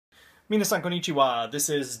Minasan konnichiwa, this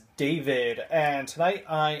is David, and tonight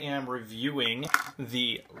I am reviewing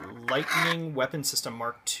the Lightning Weapon System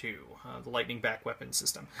Mark II, the Lightning Back Weapon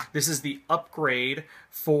System. This is the upgrade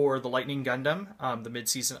for the Lightning Gundam, the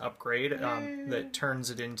mid-season upgrade that turns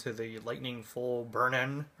it into the Lightning Full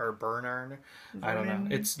Burn-in, or Burn-in, I don't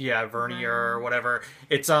know. It's, yeah, Vernier or whatever.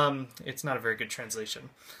 It's not a very good translation.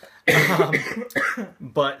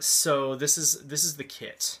 But, so, this is the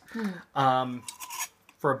kit.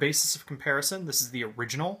 For a basis of comparison, this is the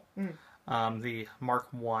original, the Mark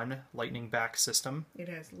I Lightning Back system. It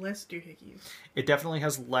has less doohickeys. It definitely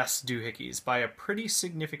has less doohickeys by a pretty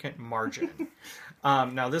significant margin.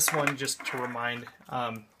 Now this one, just to remind,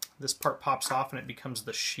 this part pops off and it becomes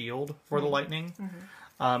the shield for the Lightning.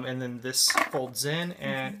 And then this folds in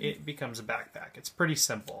and it becomes a backpack. It's pretty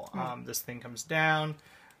simple. This thing comes down,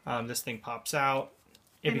 this thing pops out,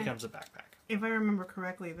 it becomes a backpack. If I remember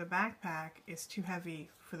correctly, the backpack is too heavy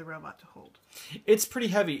for the robot to hold. It's pretty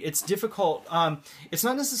heavy. It's difficult. It's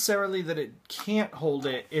not necessarily that it can't hold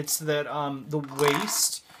it. It's that the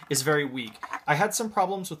waist is very weak. I had some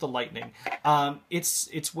problems with the Lightning.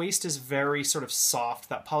 Its waist is very sort of soft.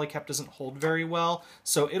 That polycap doesn't hold very well,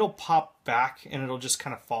 so it'll pop back and it'll just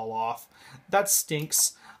kind of fall off. That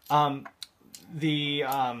stinks. The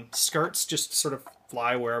skirts just sort of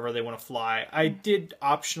fly wherever they want to fly. I did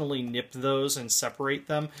optionally nip those and separate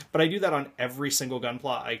them, but I do that on every single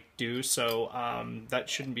gunpla I do, so that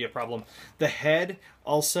shouldn't be a problem. The head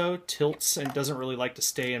also tilts and doesn't really like to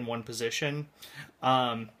stay in one position.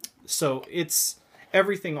 So it's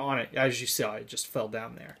everything on it, as you saw, it just fell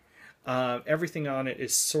down there. Everything on it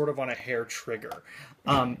is sort of on a hair trigger.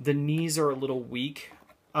 The knees are a little weak,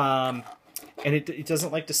 and it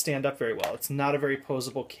doesn't like to stand up very well. It's not a very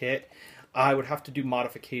posable kit. I would have to do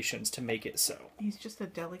modifications to make it so. He's just a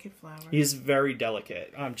delicate flower. He's very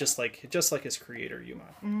delicate, just like his creator,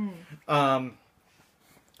 Yuma.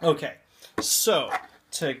 Okay, so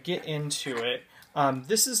to get into it,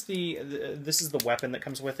 this is the weapon that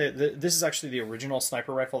comes with it. This is actually the original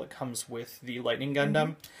sniper rifle that comes with the Lightning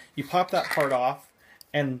Gundam. You pop that part off,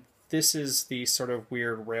 and this is the sort of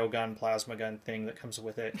weird railgun, plasma gun thing that comes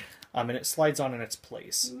with it, and it slides on in its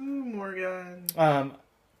place. Ooh, more gun.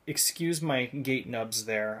 Excuse my gate nubs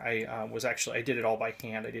there. I did it all by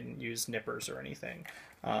hand. I didn't use nippers or anything.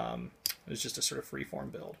 It was just a sort of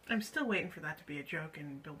freeform build. I'm still waiting for that to be a joke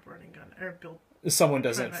and build running gun or build. Someone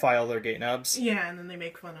doesn't file their gate nubs. Yeah, and then they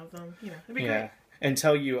make fun of them. You know, it'd be great.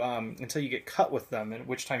 Until you get cut with them, at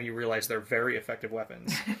which time you realize they're very effective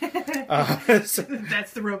weapons. So,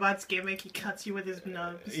 that's the robot's gimmick. He cuts you with his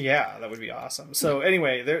nubs. Yeah, that would be awesome. So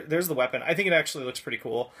anyway, there's the weapon. I think it actually looks pretty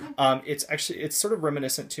cool. It's sort of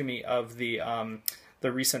reminiscent to me of the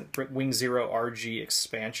recent Wing Zero RG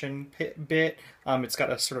expansion bit. It's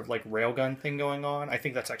got a sort of like railgun thing going on. I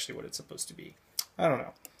think that's actually what it's supposed to be. I don't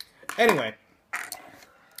know. Anyway,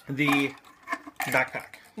 the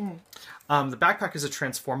backpack. The backpack is a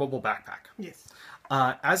transformable backpack. Yes.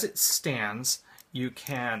 As it stands, you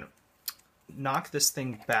can knock this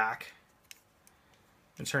thing back.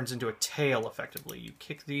 It turns into a tail, effectively. You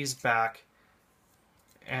kick these back,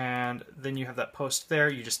 and then you have that post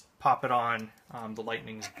there. You just pop it on the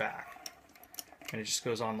Lightning's back, and it just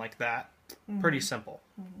goes on like that. Pretty simple.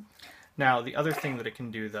 Now, the other thing that it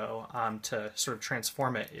can do, though, to sort of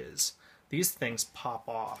transform it is these things pop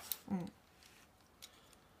off.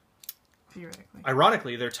 Theoretically.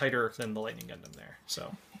 Ironically, they're tighter than the Lightning Gundam there,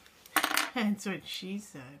 so. That's what she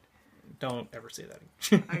said. Don't ever say that.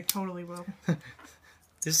 I totally will.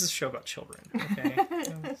 This is a show about children, okay?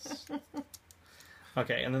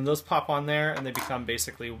 Okay, and then those pop on there, and they become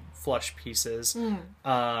basically flush pieces,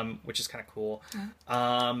 which is kind of cool.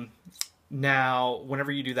 Now,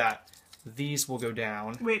 whenever you do that, these will go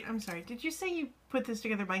down. Wait, I'm sorry. Did you say you put this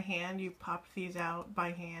together by hand? You popped these out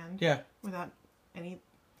by hand? Yeah. Without any...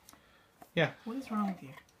 Yeah. What is wrong with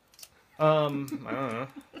you? I don't know.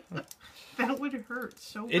 That would hurt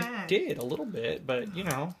so bad. It did a little bit, but you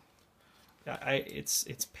know,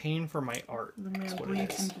 it's pain for my art. The man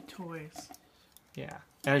bleeds into toys. Yeah,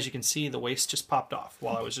 and as you can see, the waist just popped off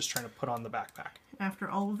while I was just trying to put on the backpack. After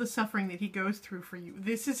all of the suffering that he goes through for you,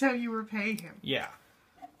 this is how you repay him. Yeah.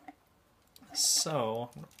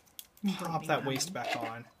 So, pop that waist back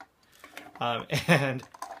on, and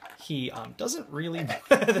he doesn't really.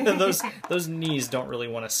 those knees don't really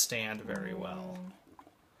want to stand very well.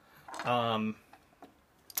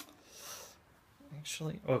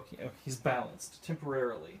 Actually, okay, he's balanced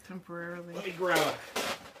temporarily. Temporarily. Let me grab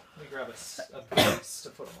a base to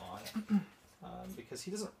put him on, because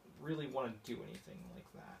he doesn't really want to do anything like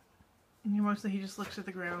that. Mostly he just looks at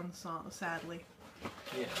the ground sadly.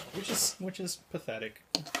 Yeah, which is pathetic.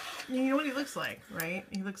 You know what he looks like, right?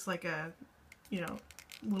 He looks like a,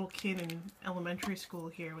 little kid in elementary school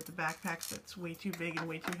here with the backpack that's way too big and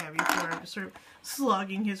way too heavy for him, just sort of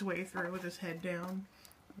slogging his way through with his head down.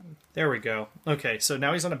 There we go. Okay, so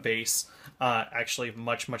now he's on a base. Actually,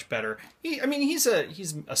 much better. He's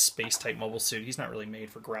a space type mobile suit. He's not really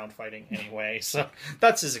made for ground fighting anyway, so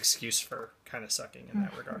that's his excuse for kind of sucking in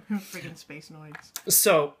that regard. Friggin' space noids.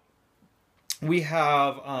 So we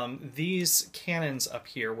have these cannons up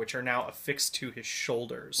here, which are now affixed to his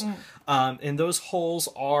shoulders. And those holes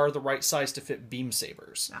are the right size to fit beam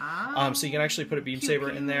sabers. So you can actually put a beam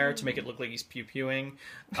saber in there to make it look like he's pew-pewing.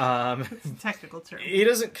 It's a technical term. He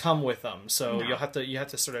doesn't come with them, so No. you have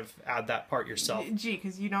to sort of add that part yourself. Gee,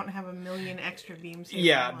 because you don't have a million extra beam sabers.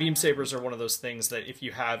 Yeah, beam sabers are one of those things that if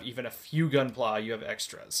you have even a few gunpla, you have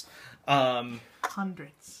extras.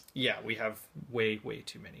 Hundreds. Yeah, we have way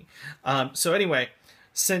too many. So anyway,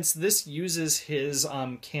 since this uses his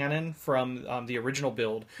cannon from the original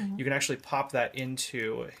build, you can actually pop that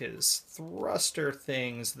into his thruster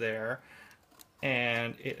things there,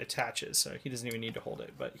 and it attaches. So he doesn't even need to hold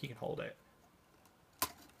it, but he can hold it.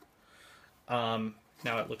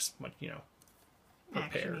 Now it looks much,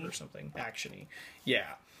 prepared Action-y. or something. Action-y.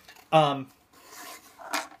 Yeah.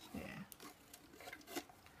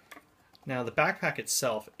 Now the backpack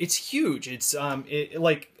itself, it's huge. It's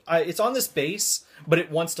it's on this base, but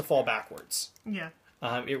it wants to fall backwards. Yeah.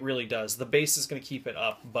 It really does. The base is going to keep it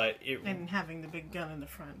up, but And having the big gun in the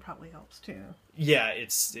front probably helps too. yeah,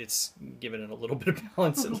 it's giving it a little bit of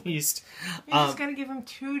balance at least. You just gotta give him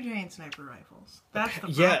 2 giant sniper rifles. That's the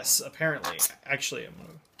problem. Yes, apparently. Actually, I'm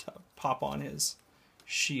going to pop on his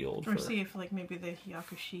shield. Or see if maybe the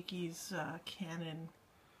Hyakushiki's cannon.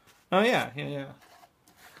 Oh yeah.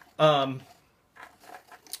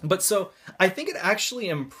 But so I think it actually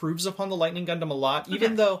improves upon the Lightning Gundam a lot,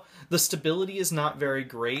 even though the stability is not very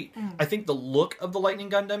great. I think the look of the Lightning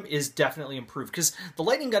Gundam is definitely improved, because the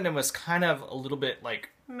Lightning Gundam was kind of a little bit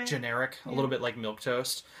generic, a little bit like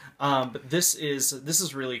milquetoast. But this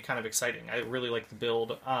is really kind of exciting. I really like the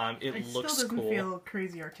build. It looks still doesn't cool. feel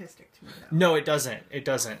crazy artistic to me though. No, it doesn't. It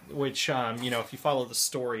doesn't. Which if you follow the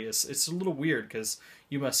story, it's a little weird, because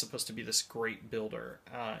Yuma's supposed to be this great builder,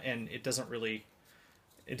 and it doesn't really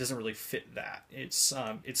fit that.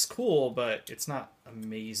 It's cool, but it's not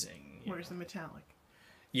amazing. Where's the metallic?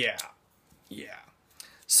 Yeah.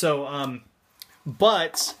 So,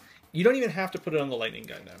 but you don't even have to put it on the Lightning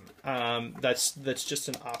Gundam. That's just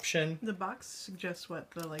an option. The box suggests what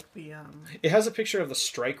It has a picture of the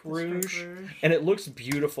Strike Rouge, Strike Rouge. and it looks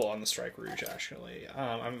beautiful on the Strike Rouge. Actually,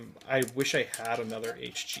 I wish I had another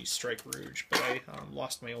HG Strike Rouge, but I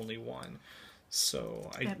lost my only one. So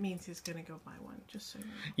that means he's gonna go buy one, just so you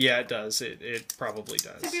know. Yeah, it does. It probably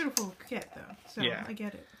does. It's a beautiful kit, though. So Yeah. I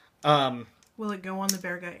get it. Um, Will it go on the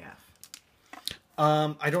Bear Guy F?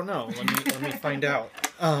 I don't know. Let me find out.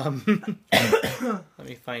 Let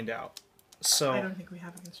me find out. So I don't think we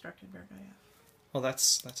have an instructed Bear Guy F. well,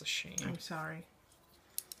 that's a shame. I'm sorry.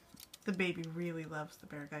 The baby really loves the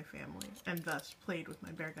Bear Guy family, and thus played with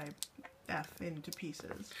my Bear Guy F into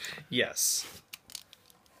pieces. Yes.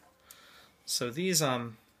 So these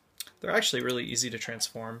they're actually really easy to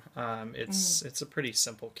transform. It's a pretty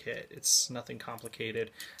simple kit. It's nothing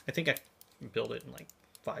complicated. I think I built it in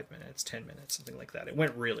 5 minutes, 10 minutes, something like that. It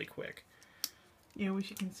went really quick. We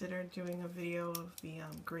should consider doing a video of the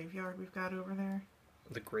graveyard we've got over there.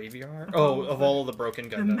 The graveyard? Of all the broken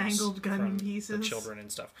Gundams. The mangled Gundam from pieces. The children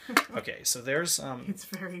and stuff. Okay, so there's It's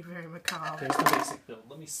very, very macabre. there's the basic build.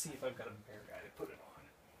 Let me see if I've got a bear guy to put it on.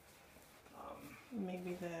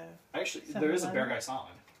 Maybe the... Actually, there is a bear guy San.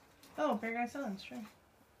 Oh, Bear Guy Sans, sure.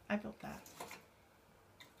 I built that.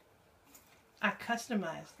 I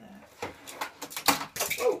customized that.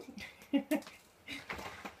 Oh!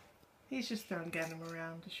 He's just throwing Gundam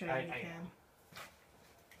around to show you I he can.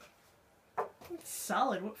 It's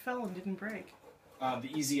solid. What fell and didn't break? The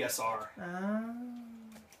EZSR. Ah.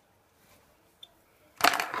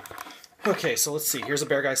 Okay, so let's see. Here's a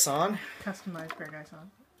bear guy San. Customized Bear Guy Sans.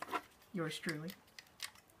 Yours truly.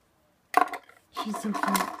 She's so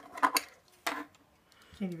cute.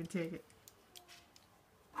 Can't even take it.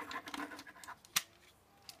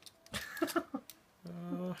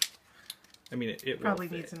 I mean, it Probably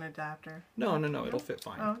will fit. needs an adapter. No, it'll fit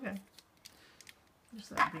fine. Oh, okay.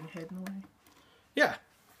 Just that being hidden away. Yeah.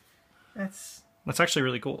 That's actually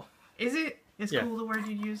really cool. Is it? Is Yeah. cool the word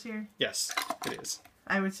you'd use here? Yes, it is.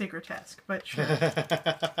 I would say grotesque, but sure.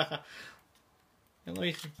 And let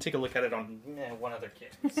me take a look at it on one other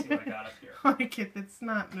kit and see what I got up here. Like it, it's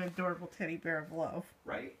not an adorable teddy bear of love.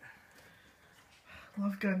 Right?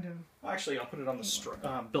 Love Gundam. Actually, I'll put it on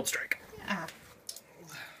the build strike. Ah.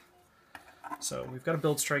 So we've got a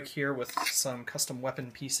build strike here with some custom weapon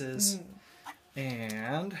pieces.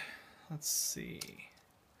 And let's see.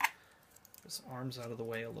 His arms out of the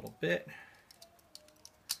way a little bit.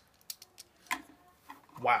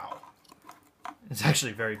 Wow. It's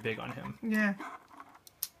actually very big on him. Yeah.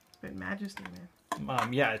 Bit majesty,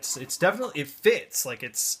 man. Yeah, it's definitely, it fits. Like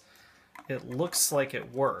it looks like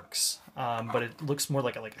it works, but it looks more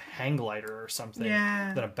like a hang glider or something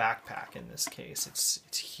than a backpack in this case.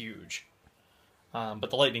 It's huge. But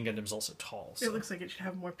the Lightning Gundam's also tall. So. It looks like it should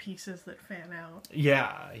have more pieces that fan out.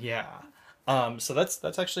 Yeah, yeah. So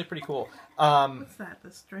that's actually pretty cool. What's that?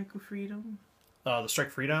 The Strike of Freedom? The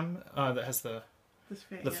Strike Freedom that has the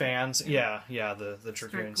fans. Yeah, the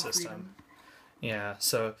Dragoon system. Yeah,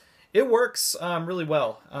 so it works really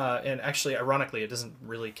well. And actually, ironically, it doesn't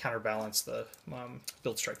really counterbalance the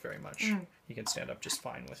build strike very much. You can stand up just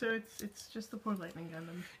fine with it. So it's just the poor Lightning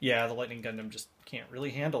Gundam. Yeah, the Lightning Gundam just can't really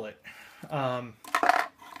handle it.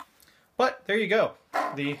 But there you go.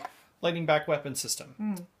 The Lightning Back Weapon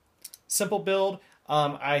System. Simple build.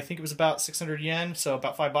 I think it was about 600 yen, so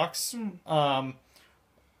about $5.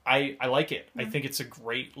 I like it. I think it's a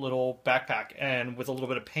great little backpack, and with a little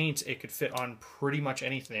bit of paint, it could fit on pretty much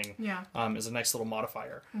anything. Yeah. As a nice little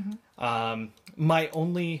modifier. My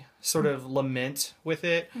only sort of lament with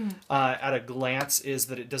it, at a glance, is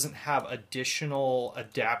that it doesn't have additional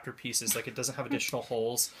adapter pieces. Like, it doesn't have additional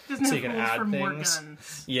holes, so you can add things. More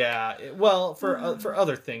guns. Yeah. Well, for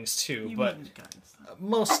other things too, but guns.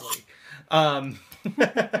 Mostly.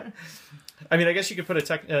 I mean, I guess you could put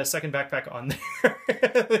a second backpack on there,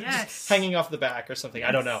 yes. hanging off the back or something. Yes.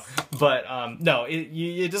 I don't know, but no,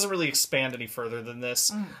 it doesn't really expand any further than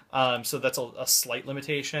this. So that's a slight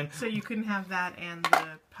limitation. So you couldn't have that and the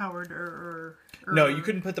powered No, you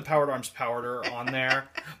couldn't put the powered arms powder on there.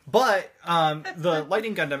 But the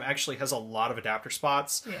Lightning Gundam actually has a lot of adapter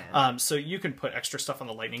spots. Yeah. So you can put extra stuff on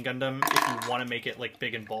the Lightning Gundam if you want to make it like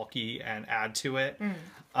big and bulky and add to it.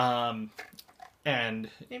 And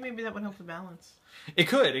yeah, maybe that would help the balance. It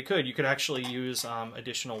could. You could actually use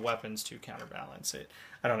additional weapons to counterbalance it.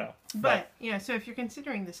 I don't know. But yeah, so if you're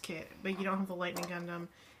considering this kit, but you don't have the Lightning Gundam,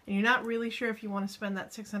 and you're not really sure if you want to spend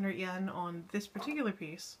that 600 yen on this particular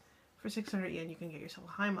piece, for 600 yen you can get yourself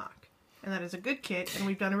a Hymach. And that is a good kit, and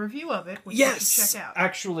we've done a review of it, which you should check out.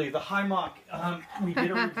 Actually, the Hymach, we did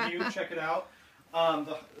a review. Check it out.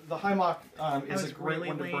 The Hymach is a great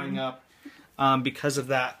one to bring up because of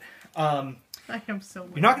that. I am so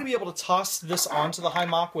lame. You're not going to be able to toss this onto the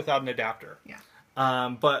Hymach without an adapter.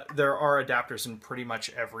 Yeah. But there are adapters in pretty much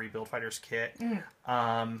every Build Fighters kit.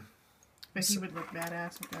 But he would look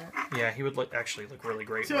badass with that. Yeah, he would actually look really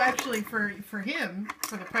great. So actually, for him,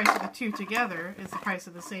 for the price of the two together, is the price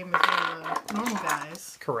of the same as one of the normal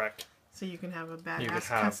guys. Correct. So you can have a badass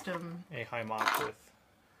custom... a Hymach with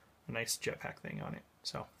a nice jetpack thing on it.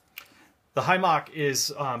 So... The Hymach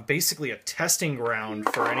is basically a testing ground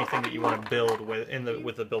for anything that you want to build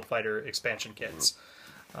with the Build Fighter expansion kits.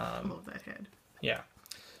 I love that head. Yeah.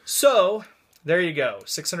 So there you go.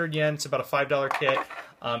 600 yen. It's about a $5 kit.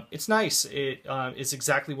 It's nice. It is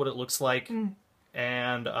exactly what it looks like.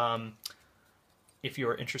 And if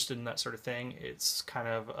you're interested in that sort of thing, it's kind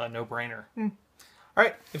of a no-brainer. All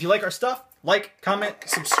right. If you like our stuff, like, comment,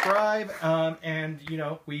 subscribe, and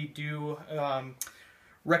we do.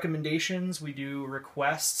 Recommendations, we do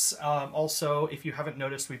requests. Also, if you haven't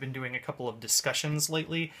noticed, we've been doing a couple of discussions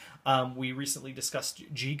lately. We recently discussed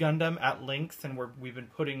G Gundam at length, and we've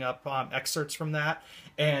been putting up excerpts from that.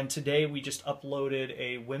 And today we just uploaded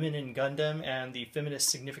a Women in Gundam and the Feminist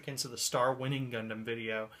Significance of the Star Winning Gundam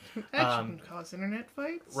video. That shouldn't cause internet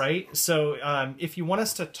fights. Right? So if you want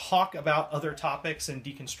us to talk about other topics and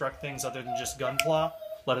deconstruct things other than just Gunpla,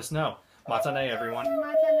 let us know. Matane, everyone.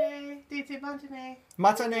 Matane. Dite Matane.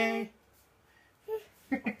 Matane.